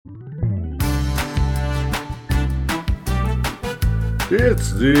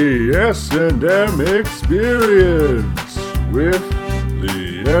It's the S&M Experience with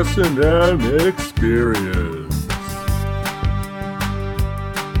the S&M Experience.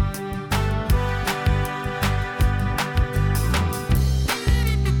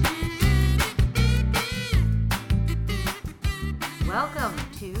 Welcome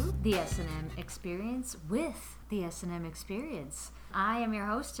to the S&M Experience with the S&M Experience. I am your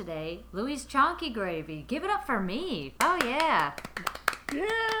host today, Louise Chonky Gravy. Give it up for me. Oh yeah. Yeah,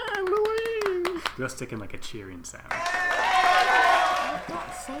 Louise! We'll stick in like a cheering sound. Don't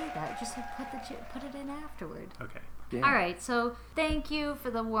say that. Just like put it in afterward. Okay. Yeah. All right. So thank you for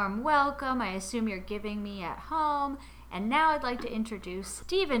the warm welcome. I assume you're giving me at home. And now I'd like to introduce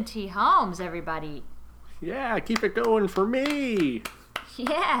Stephen T. Holmes, everybody. Yeah, keep it going for me.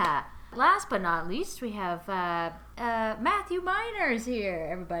 Yeah. Last but not least, we have Matthew Miners here,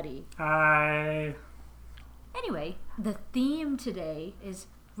 everybody. Hi. Anyway, the theme today is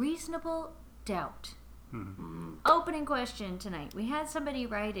reasonable doubt. Mm-hmm. Opening question tonight. We had somebody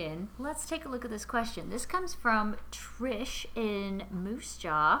write in. Let's take a look at this question. This comes from Trish in Moose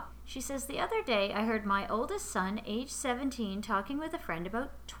Jaw. She says, the other day I heard my oldest son, age 17, talking with a friend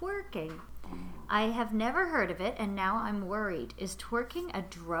about twerking. I have never heard of it, and now I'm worried. Is twerking a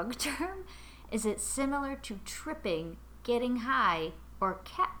drug term? Is it similar to tripping, getting high, or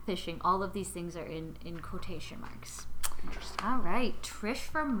catfishing? All of these things are in quotation marks. Interesting. All right, Trish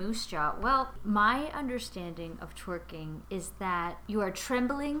from Moose Jaw. Well, my understanding of twerking is that you are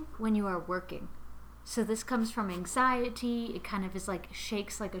trembling when you are working. So this comes from anxiety. It kind of is like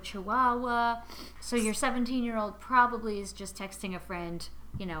shakes like a chihuahua. So your 17-year-old probably is just texting a friend,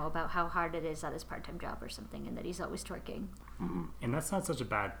 you know, about how hard it is at his part-time job or something, and that he's always twerking. Mm-hmm. And that's not such a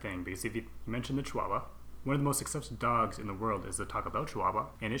bad thing, because if you mentioned the Chihuahua, one of the most successful dogs in the world is the Taco Bell Chihuahua,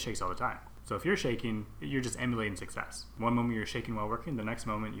 and it shakes all the time. So if you're shaking, you're just emulating success. One moment you're shaking while working, the next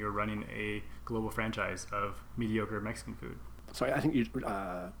moment you're running a global franchise of mediocre Mexican food. So I think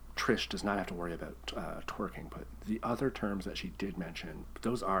Trish does not have to worry about twerking, but the other terms that she did mention,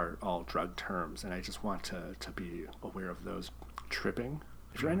 those are all drug terms, and I just want to be aware of those. Tripping.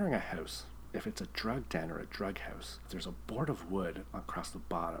 If you're entering a house, if it's a drug den or a drug house, there's a board of wood across the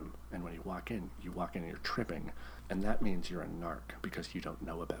bottom, and when you walk in and you're tripping, and that means you're a narc because you don't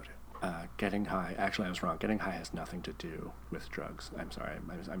know about it. Getting high, actually I was wrong, getting high has nothing to do with drugs. I'm sorry,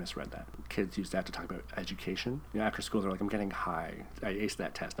 I misread that. Kids used to have to talk about education. You know, after school they're like, I'm getting high, I aced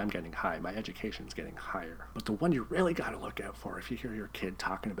that test, I'm getting high, my education's getting higher. But the one you really gotta look out for, if you hear your kid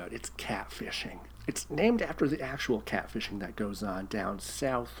talking about, it's catfishing. It's named after the actual catfishing that goes on down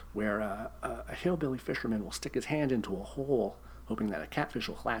south, where a hillbilly fisherman will stick his hand into a hole, hoping that a catfish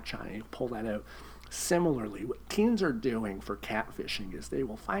will latch on and he'll pull that out. Similarly, what teens are doing for catfishing is they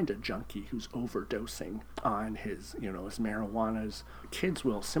will find a junkie who's overdosing on his marijuanas. Kids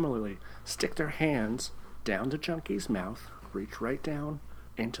will similarly stick their hands down the junkie's mouth, reach right down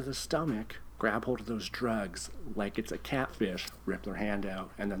into the stomach, grab hold of those drugs like it's a catfish, rip their hand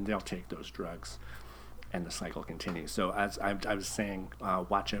out, and then they'll take those drugs. And the cycle continues. So as I was saying,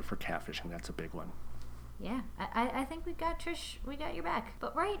 watch out for catfishing. That's a big one. Yeah, I think we got Trish, we got your back.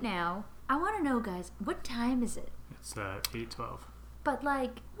 But right now, I want to know, guys, what time is it? It's 8:12. But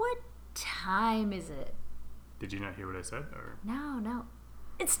like, what time is it? Did you not hear what I said? Or No.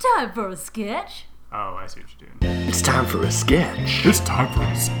 It's time for a sketch. Oh, I see what you're doing. It's time for a sketch. It's time for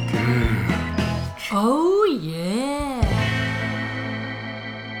a sketch. Oh yeah.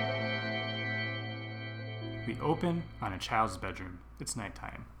 We open on a child's bedroom. It's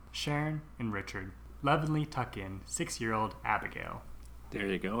nighttime. Sharon and Richard lovingly tuck in 6-year-old Abigail. There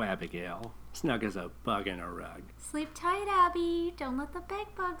you go, Abigail. Snug as a bug in a rug. Sleep tight, Abby. Don't let the bed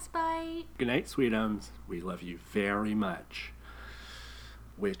bugs bite. Good night, sweetums. We love you very much.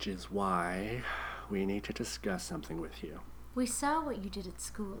 Which is why we need to discuss something with you. We saw what you did at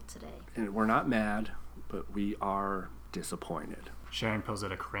school today. And we're not mad, but we are disappointed. Sharon pulls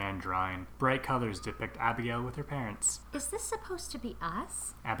out a crayon drawing. Bright colors depict Abigail with her parents. Is this supposed to be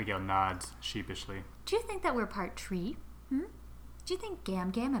us? Abigail nods sheepishly. Do you think that we're part tree? Do you think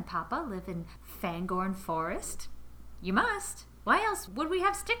Gam Gam and Papa live in Fangorn Forest? You must. Why else would we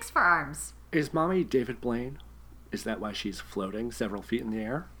have sticks for arms? Is Mommy David Blaine? Is that why she's floating several feet in the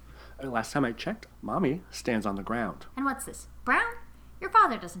air? Last time I checked, Mommy stands on the ground. And what's this? Brown? Your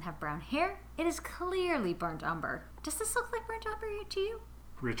father doesn't have brown hair. It is clearly burnt umber. Does this look like burnt umber to you?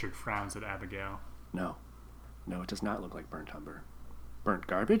 Richard frowns at Abigail. No, it does not look like burnt umber. Burnt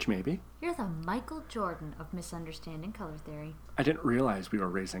garbage, maybe. You're the Michael Jordan of misunderstanding color theory. I didn't realize we were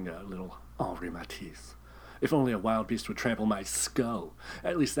raising a little Henri Matisse. If only a wild beast would trample my skull.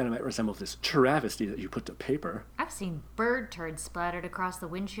 At least then it might resemble this travesty that you put to paper. I've seen bird turds splattered across the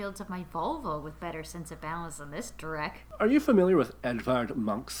windshields of my Volvo with better sense of balance than this Drek. Are you familiar with Edvard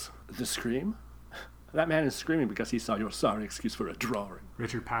Munch's The Scream? That man is screaming because he saw your sorry excuse for a drawing.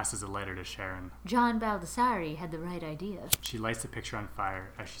 Richard passes a lighter to Sharon. John Baldessari had the right idea. She lights the picture on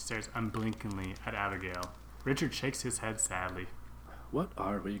fire as she stares unblinkingly at Abigail. Richard shakes his head sadly. What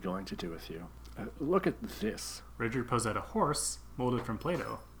are we going to do with you? Look at this. Richard pulls out a horse molded from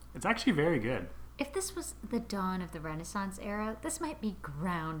Play-Doh. It's actually very good. If this was the dawn of the Renaissance era, this might be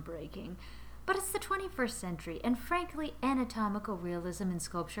groundbreaking. But it's the 21st century, and frankly, anatomical realism in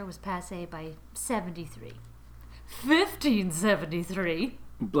sculpture was passé by 73. 1573?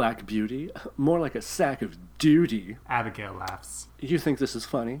 Black Beauty? More like a sack of duty. Abigail laughs. You think this is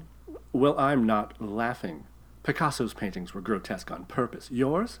funny? Well, I'm not laughing. Picasso's paintings were grotesque on purpose.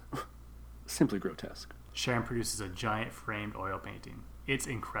 Yours? Simply grotesque. Sharon produces a giant framed oil painting. It's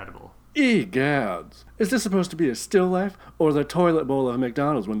incredible. Egads! Is this supposed to be a still life, or the toilet bowl of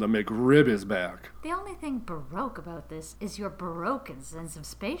McDonald's when the McRib is back? The only thing Baroque about this is your Baroque sense of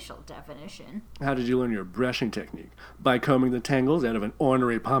spatial definition. How did you learn your brushing technique? By combing the tangles out of an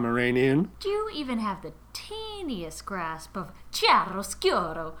ornery Pomeranian? Do you even have the teeniest grasp of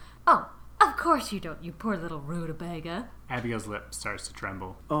chiaroscuro? Oh, of course you don't, you poor little rutabaga. Abigail's lip starts to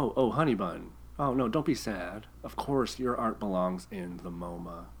tremble. Oh, honey bun. Oh, no, don't be sad. Of course, your art belongs in the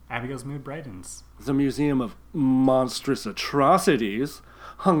MoMA. Abigail's mood brightens. The Museum of Monstrous Atrocities,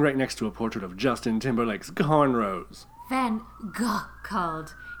 hung right next to a portrait of Justin Timberlake's cornrows. Van Gogh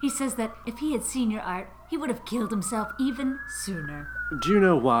called. He says that if he had seen your art, he would have killed himself even sooner. Do you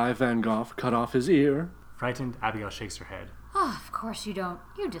know why Van Gogh cut off his ear? Frightened, Abigail shakes her head. Oh, of course you don't.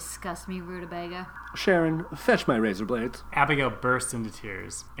 You disgust me, rutabaga. Sharon, fetch my razor blades. Abigail bursts into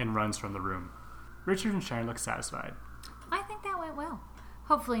tears and runs from the room. Richard and Sharon look satisfied. I think that went well.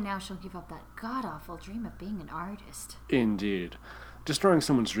 Hopefully now she'll give up that god-awful dream of being an artist. Indeed. Destroying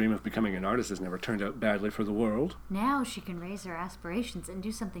someone's dream of becoming an artist has never turned out badly for the world. Now she can raise her aspirations and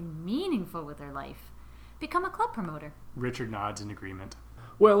do something meaningful with her life. Become a club promoter. Richard nods in agreement.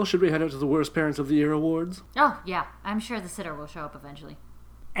 Well, should we head out to the Worst Parents of the Year awards? Oh, yeah. I'm sure the sitter will show up eventually.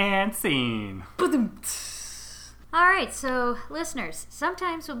 And scene. All right, so listeners,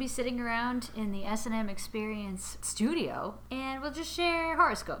 sometimes we'll be sitting around in the S&M Experience studio and we'll just share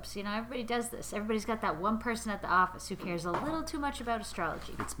horoscopes. You know, everybody does this. Everybody's got that one person at the office who cares a little too much about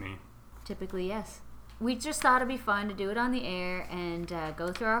astrology. It's me. Typically, yes. We just thought it'd be fun to do it on the air and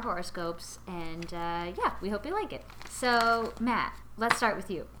go through our horoscopes, and yeah, we hope you like it. So, Matt, let's start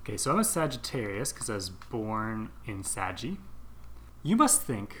with you. Okay, so I'm a Sagittarius because I was born in Saggy. You must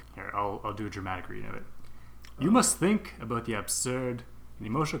think, here, I'll do a dramatic reading of it. You must think about the absurd and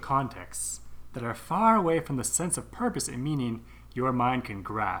emotional contexts that are far away from the sense of purpose and meaning your mind can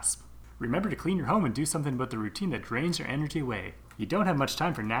grasp. Remember to clean your home and do something about the routine that drains your energy away. You don't have much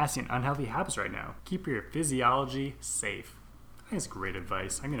time for nasty and unhealthy habits right now. Keep your physiology safe. That's great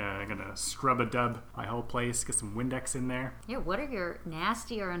advice. I'm gonna scrub a dub my whole place, get some Windex in there. Yeah, what are your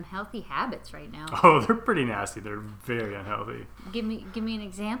nasty or unhealthy habits right now? Oh, they're pretty nasty. They're very unhealthy. Give me an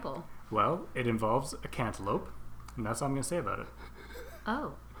example. Well, it involves a cantaloupe, and that's all I'm gonna say about it.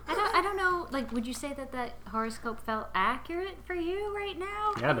 Oh. I don't know, like, would you say that horoscope felt accurate for you right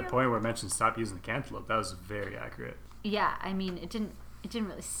now? Yeah, the point where I mentioned stop using the cantaloupe, that was very accurate. Yeah, I mean, it didn't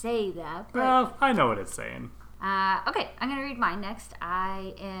really say that, but... Well, I know what it's saying. Okay, I'm going to read mine next.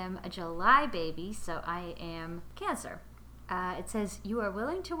 I am a July baby, so I am Cancer. It says, you are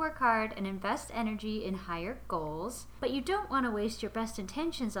willing to work hard and invest energy in higher goals, but you don't want to waste your best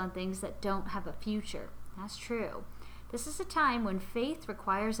intentions on things that don't have a future. That's true. This is a time when faith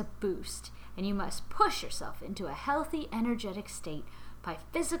requires a boost, and you must push yourself into a healthy, energetic state by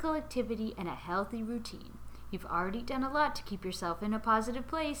physical activity and a healthy routine. You've already done a lot to keep yourself in a positive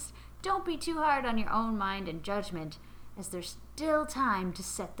place. Don't be too hard on your own mind and judgment, as there's still time to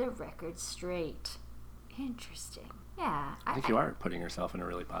set the record straight. Interesting. Yeah. I think you are putting yourself in a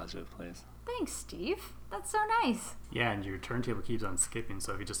really positive place. Thanks, Steve. That's so nice. Yeah, and your turntable keeps on skipping,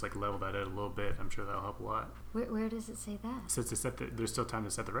 so if you just level that out a little bit, I'm sure that'll help a lot. Where does it say that? Since there's still time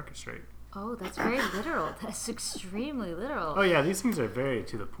to set the record straight. Oh, that's very literal. That's extremely literal. Oh yeah, these things are very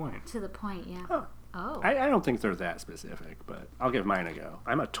to the point. To the point, yeah. Oh. I don't think they're that specific, but I'll give mine a go.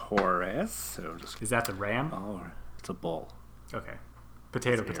 I'm a Taurus, so just... Is that the ram? Oh, it's a bull. Okay.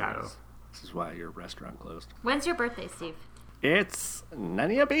 Potato. This is why your restaurant closed. When's your birthday, Steve? It's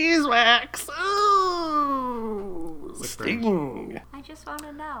none of your beeswax. Ooh, sting. I just want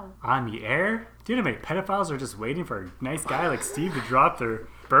to know. On the air? Do you know how many pedophiles are just waiting for a nice guy like Steve to drop their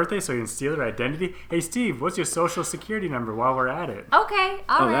birthday so you can steal their identity? Hey, Steve, what's your social security number while we're at it? Okay,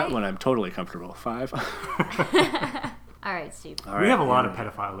 all right. That one I'm totally comfortable. 5. All right, Steve. All We right, have a lot yeah. of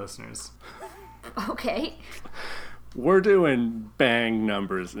pedophile listeners. Okay. We're doing bang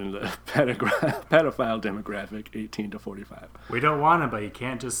numbers in the pedophile demographic, 18 to 45. We don't want him, but you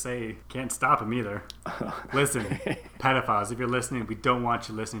can't stop him either. Listen, pedophiles, if you're listening, we don't want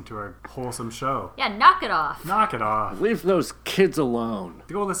you listening to our wholesome show. Yeah, knock it off. Knock it off. Leave those kids alone.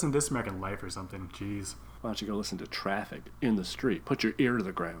 Go listen to This American Life or something. Jeez. Why don't you go listen to Traffic in the street? Put your ear to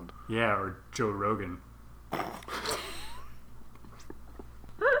the ground. Yeah, or Joe Rogan.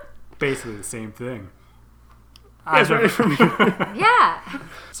 Basically the same thing. Yeah.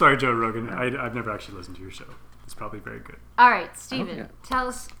 Sorry, Joe Rogan. I've never actually listened to your show. It's probably very good. All right, Steven, Okay. tell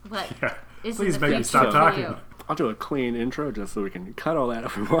us what Yeah. is Please in the make me future stop for talking. you. I'll do a clean intro just so we can cut all that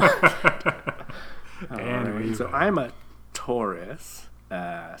if we want. And Alright, we so will. I'm a Taurus.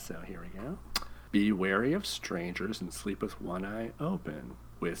 So here we go. Be wary of strangers and sleep with one eye open.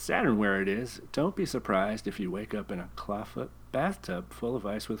 With Saturn where it is, don't be surprised if you wake up in a clawfoot bathtub full of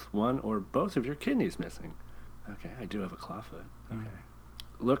ice with one or both of your kidneys missing. Okay, I do have a clawfoot. Okay.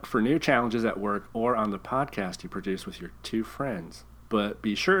 Look for new challenges at work or on the podcast you produce with your 2 friends. But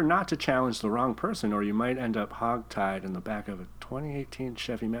be sure not to challenge the wrong person or you might end up hog-tied in the back of a 2018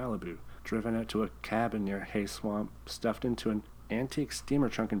 Chevy Malibu, driven out to a cabin near Hay Swamp, stuffed into an antique steamer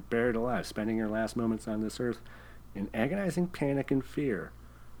trunk and buried alive, spending your last moments on this earth in agonizing panic and fear.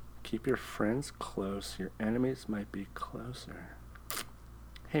 Keep your friends close. Your enemies might be closer.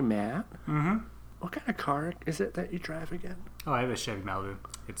 Hey, Matt. Mm-hmm. What kind of car is it that you drive again? Oh, I have a Chevy Malibu.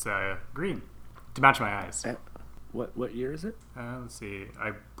 It's green to match my eyes. What year is it? Let's see.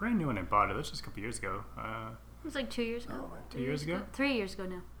 I brand new when I bought it. That's just a couple years ago. It was like 2 years ago. Oh, 2 years ago? 3 years ago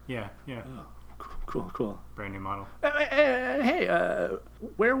now. Yeah. Oh, cool. Brand new model. Hey,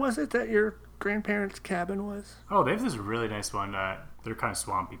 where was it that your grandparents' cabin was? Oh, they have this really nice one. They're kind of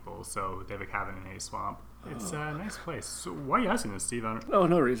swamp people, so they have a cabin in a swamp. It's a nice place. So why are you asking this, Steve? Oh,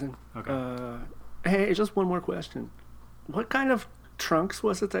 no reason. Okay. Hey, just one more question. What kind of trunks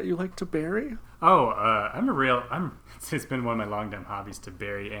was it that you like to bury? Oh, it's been one of my long-time hobbies to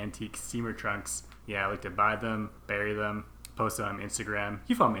bury antique steamer trunks. Yeah, I like to buy them, bury them, post it on Instagram.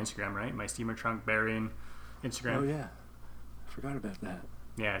 You follow my Instagram, right? My steamer trunk burying Instagram. Oh, yeah. I forgot about that.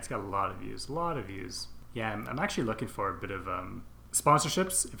 Yeah, it's got a lot of views. Yeah, I'm actually looking for a bit of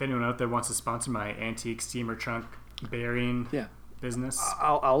sponsorships. If anyone out there wants to sponsor my antique steamer trunk burying business.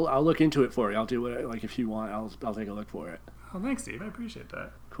 I'll look into it for you. I'll do it. Like if you want, I'll take a look for it. Oh, thanks, Steve. I appreciate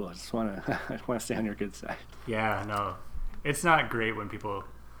that. Cool. I just want to stay on your good side. Yeah, no, it's not great when people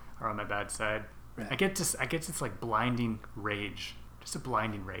are on my bad side. Right. I get this like blinding rage, just a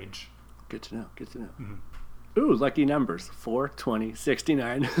blinding rage. Good to know. Mm-hmm. Ooh, lucky numbers. 4, 20,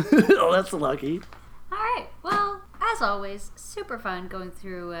 69. Oh, that's lucky. All right. Well, as always, super fun going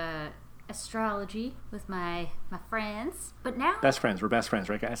through astrology with my friends. But now, Best friends. We're best friends,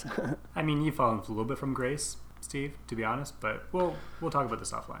 right, guys? I mean, you've fallen a little bit from grace, Steve, to be honest, but we'll talk about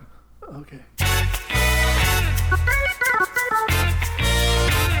this offline. Okay.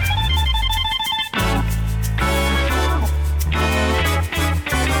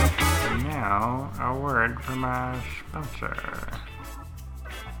 And now, a word from our sponsor.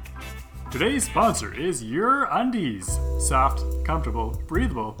 Today's sponsor is Your Undies. Soft, comfortable,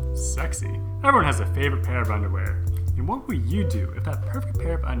 breathable, sexy. Everyone has a favorite pair of underwear. And what would you do if that perfect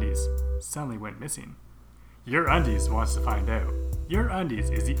pair of undies suddenly went missing? Your Undies wants to find out. Your Undies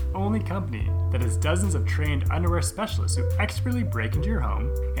is the only company that has dozens of trained underwear specialists who expertly break into your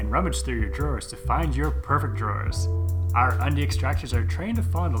home and rummage through your drawers to find your perfect drawers. Our undie extractors are trained to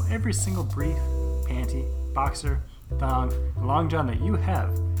fondle every single brief, panty, boxer, thong, and long john that you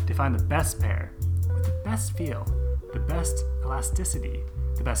have to find the best pair with the best feel, the best elasticity,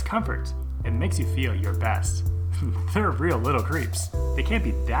 the best comfort, and makes you feel your best. They're real little creeps. They can't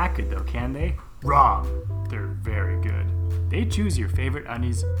be that good though, can they? Wrong. They're very good. They choose your favorite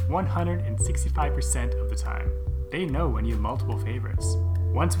undies 165% of the time. They know when you have multiple favorites.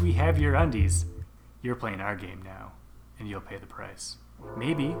 Once we have your undies, you're playing our game now, and you'll pay the price.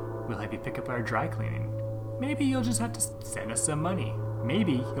 Maybe we'll have you pick up our dry cleaning. Maybe you'll just have to send us some money.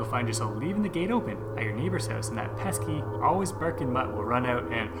 Maybe you'll find yourself leaving the gate open at your neighbor's house and that pesky, always barking mutt will run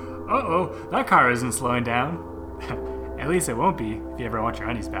out and, uh-oh, that car isn't slowing down. At least it won't be if you ever want your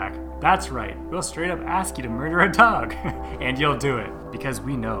undies back. That's right, we'll straight up ask you to murder a dog. And you'll do it, because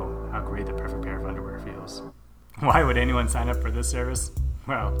we know how great the perfect pair of underwear feels. Why would anyone sign up for this service?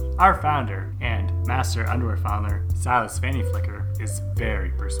 Well, our founder and master underwear fondler, Silas Fanny Flicker, is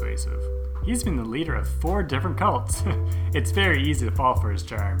very persuasive. He's been the leader of 4 different cults. It's very easy to fall for his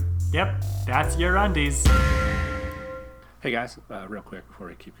charm. Yep, that's your undies. Hey guys, real quick before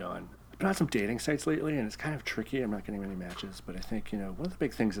we keep going. I've been on some dating sites lately, and it's kind of tricky. I'm not getting many matches, but I think, one of the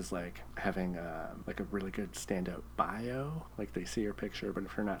big things is like having like a really good standout bio. Like they see your picture, but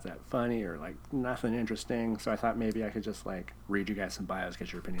if you're not that funny or like nothing interesting, so I thought maybe I could just like read you guys some bios,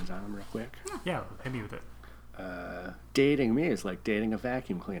 get your opinions on them real quick. Yeah, hit me with it. Dating me is like dating a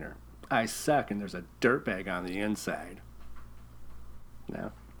vacuum cleaner. I suck, and there's a dirtbag on the inside.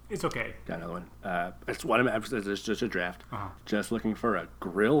 No. It's okay. Got another one. It's one of it's just a draft. Uh-huh. Just looking for a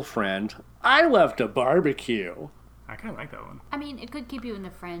grill friend. I love to barbecue. I kind of like that one. I mean, it could keep you in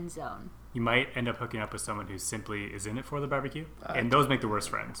the friend zone. You might end up hooking up with someone who simply is in it for the barbecue, and those make the worst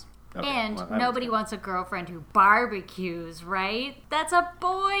friends. Okay, And well, nobody wants a girlfriend who barbecues, right? That's a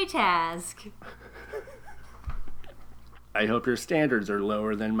boy task. I hope your standards are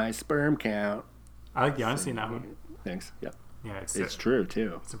lower than my sperm count. I like the honesty in that one. Thanks. Yep. Yeah, It's true,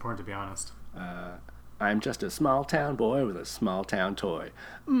 too. It's important to be honest. I'm just a small town boy with a small town toy.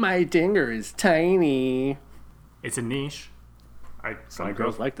 My dinger is tiny. It's a niche. Some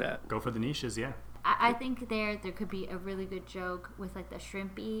girls like that. Go for the niches, yeah. I think there could be a really good joke with like the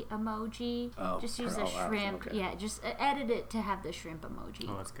shrimpy emoji. Oh, just use oh, a shrimp. okay. Yeah, just edit it to have the shrimp emoji.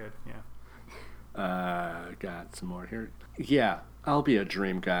 Oh, that's good, yeah. Got some more here. Yeah, I'll be a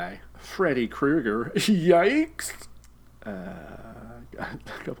dream guy. Freddy Krueger. Yikes. Got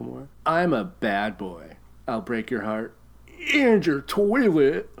a couple more. I'm a bad boy. I'll break your heart and your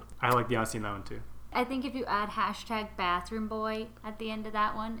toilet. I like the honesty in that one, too. I think if you add hashtag bathroom boy at the end of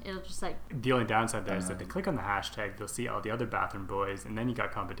that one, it'll just like... The only downside there is that they click on the hashtag, they'll see all the other bathroom boys, and then you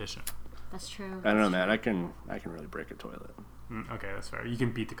got competition. That's true. I don't know, man. I can really break a toilet. Okay, that's fair. You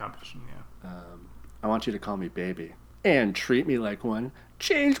can beat the competition, yeah. I want you to call me baby and treat me like one.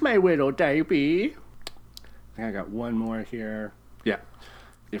 Change my little diaper. I think I got one more here. Yeah.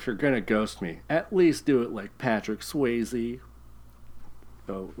 If you're gonna ghost me, at least do it like Patrick Swayze.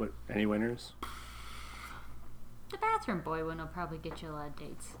 Oh, what? Any winners? The bathroom boy one will probably get you a lot of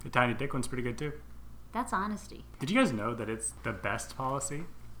dates. The tiny dick one's pretty good, too. That's honesty. Did you guys know that it's the best policy?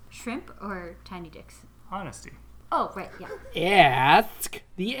 Shrimp or tiny dicks? Honesty. Oh, right, yeah. Ask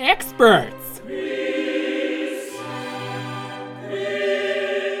the experts.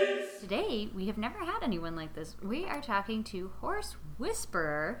 Today, we have never had anyone like this. We are talking to horse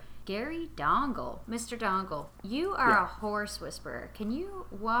whisperer Gary Dongle. Mr. Dongle, you are a horse whisperer. Can you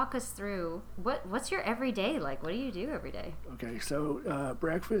walk us through what's your everyday like? What do you do every day? Okay, so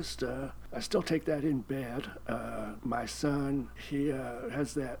breakfast, I still take that in bed. My son, he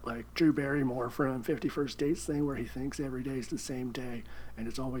has that like Drew Barrymore from 51st Dates thing where he thinks every day is the same day and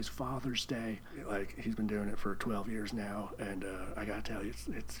it's always Father's Day. Like he's been doing it for 12 years now, and I gotta tell you,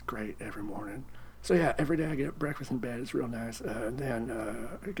 it's great every morning. So yeah, every day I get breakfast in bed. It's real nice. And then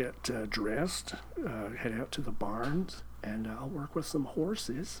I get dressed, head out to the barns, and I'll work with some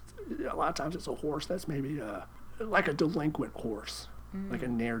horses. A lot of times it's a horse that's maybe like a delinquent horse, like a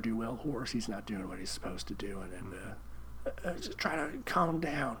ne'er-do-well horse. He's not doing what he's supposed to do, and just try to calm him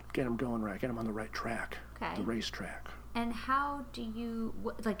down, get him going right, get him on the right track, the racetrack. And how do you,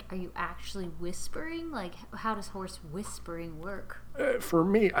 are you actually whispering? Like, how does horse whispering work? For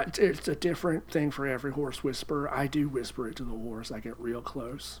me, it's a different thing for every horse whisperer. I do whisper it to the horse. I get real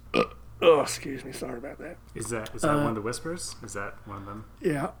close. Oh, excuse me. Sorry about that. Is that one of the whispers? Is that one of them?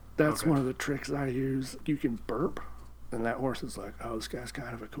 Yeah, that's one of the tricks I use. You can burp, and that horse is like, oh, this guy's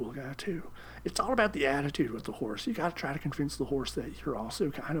kind of a cool guy, too. It's all about the attitude with the horse. You got to try to convince the horse that you're also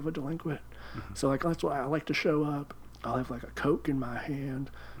kind of a delinquent. Mm-hmm. So, that's why I like to show up. I'll have like a Coke in my hand.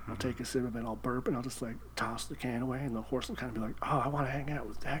 I'll take a sip of it, I'll burp, and I'll just toss the can away, and the horse will kind of be like, oh, I want to hang out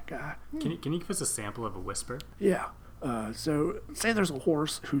with that guy. Can you give us a sample of a whisper? Yeah. So say there's a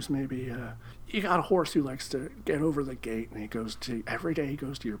horse who's maybe, you got a horse who likes to get over the gate, and every day he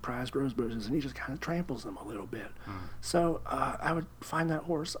goes to your prized rose bushes, and he just kind of tramples them a little bit. So I would find that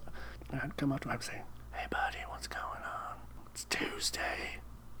horse, and I'd come up to him and say, hey buddy, what's going on? It's Tuesday.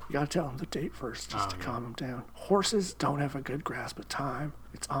 You gotta tell them the date first, just to calm them down. Horses don't have a good grasp of time.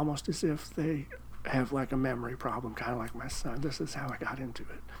 It's almost as if they have a memory problem, kind of like my son. This is how I got into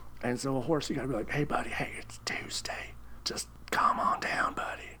it. And so a horse, you gotta be like, hey buddy, hey, it's Tuesday. Just calm on down,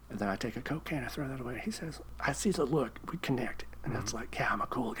 buddy. And then I take a Coke can, I throw that away. He says, I see the look, we connect. And it's like, yeah, I'm a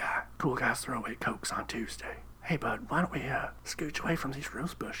cool guy. Cool guys throw away Cokes on Tuesday. Hey bud, why don't we scooch away from these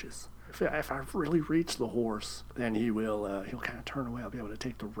rose bushes? If I really reach the horse, then he'll kind of turn away. I'll be able to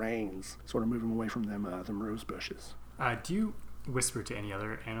take the reins, sort of move him away from them rose bushes. Do you whisper to any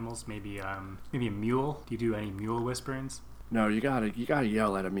other animals? Maybe a mule? Do you do any mule whisperings? No, you gotta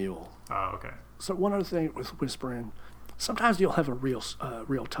yell at a mule. Oh, okay. So one other thing with whispering, sometimes you'll have a real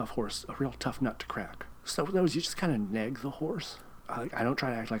tough horse, a real tough nut to crack. So with those, you just kind of neg the horse. I don't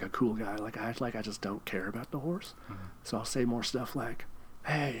try to act like a cool guy. Like I act like I just don't care about the horse. Mm-hmm. So I'll say more stuff like,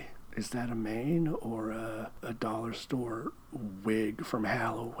 "Hey, is that a mane or a dollar store wig from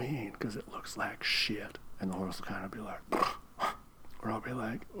Halloween? Because it looks like shit." And the horse will kind of be like, or I'll be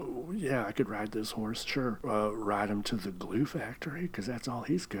like, "Oh, yeah, I could ride this horse, sure. Ride him to the glue factory, because that's all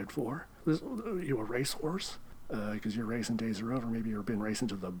he's good for. You a racehorse? Because your racing days are over. Maybe you've been racing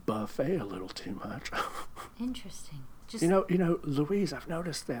to the buffet a little too much." Interesting. Just... You know, Louise, I've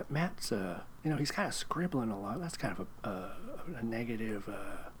noticed that Matt's, he's kind of scribbling a lot. That's kind of a negative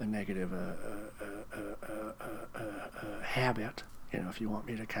habit. If you want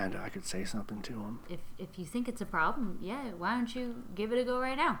me to I could say something to him. If you think it's a problem, yeah, why don't you give it a go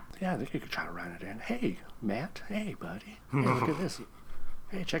right now? Yeah, I think you could try to run it in. Hey, Matt. Hey, buddy. Hey, look at this.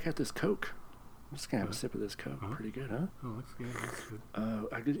 Hey, check out this Coke. I'm just going to have a sip of this Coke. Huh? Pretty good, huh? Oh, looks good. Looks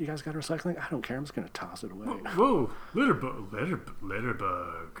good. You guys got recycling? I don't care. I'm just going to toss it away. Whoa.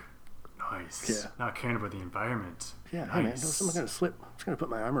 Litterbug. Nice. Yeah. Not caring about the environment. Yeah, nice. Hey, man. Someone's going to slip. I'm just going to put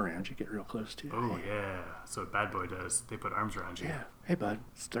my arm around you, get real close to you. Oh, hey. Yeah. So what Bad Boy does, they put arms around you. Yeah. Hey, bud.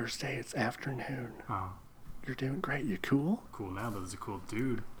 It's Thursday. It's afternoon. Oh. You're doing great. You cool? Cool now, but there's a cool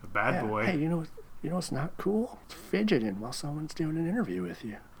dude. A bad boy. Hey, you know what's not cool? It's fidgeting while someone's doing an interview with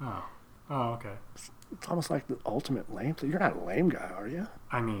you. Oh, okay. It's almost like the ultimate lame thing. You're not a lame guy, are you?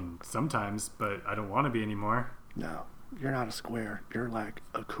 I mean, sometimes, but I don't want to be anymore. No, you're not a square. You're like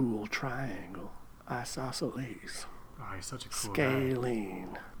a cool triangle. Isosceles. Oh, you're such a cool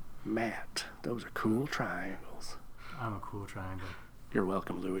Scalene. Matt. Those are cool triangles. I'm a cool triangle. You're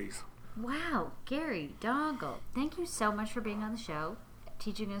welcome, Louise. Wow, Gary Dongle. Thank you so much for being on the show,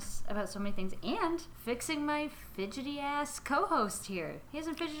 teaching us about so many things, and fixing my fidgety ass co-host here. He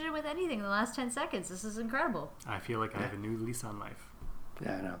hasn't fidgeted with anything in the last 10 seconds. This is incredible. I feel like I have a new lease on life.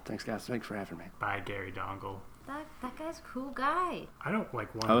 Yeah, I know. Thanks, guys. Thanks for having me. Bye, Gary Dongle. That guy's a cool guy. I don't want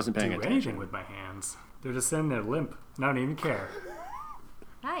I wasn't to paying do attention. anything with my hands. They're just sitting there limp. And I don't even care.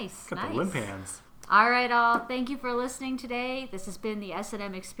 Nice. Got the limp hands. All right, all. Thank you for listening today. This has been the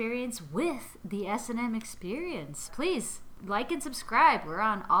S&M Experience with the S&M Experience. Please like and subscribe. We're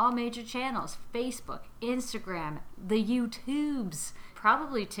on all major channels: Facebook, Instagram, the YouTubes,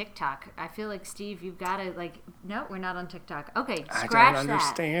 probably TikTok. I feel like, Steve, you've got to, no, we're not on TikTok. Okay, scratch that. I don't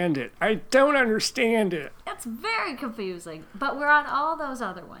understand it. I don't understand it. That's very confusing. But we're on all those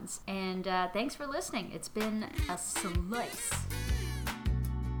other ones. And thanks for listening. It's been a slice.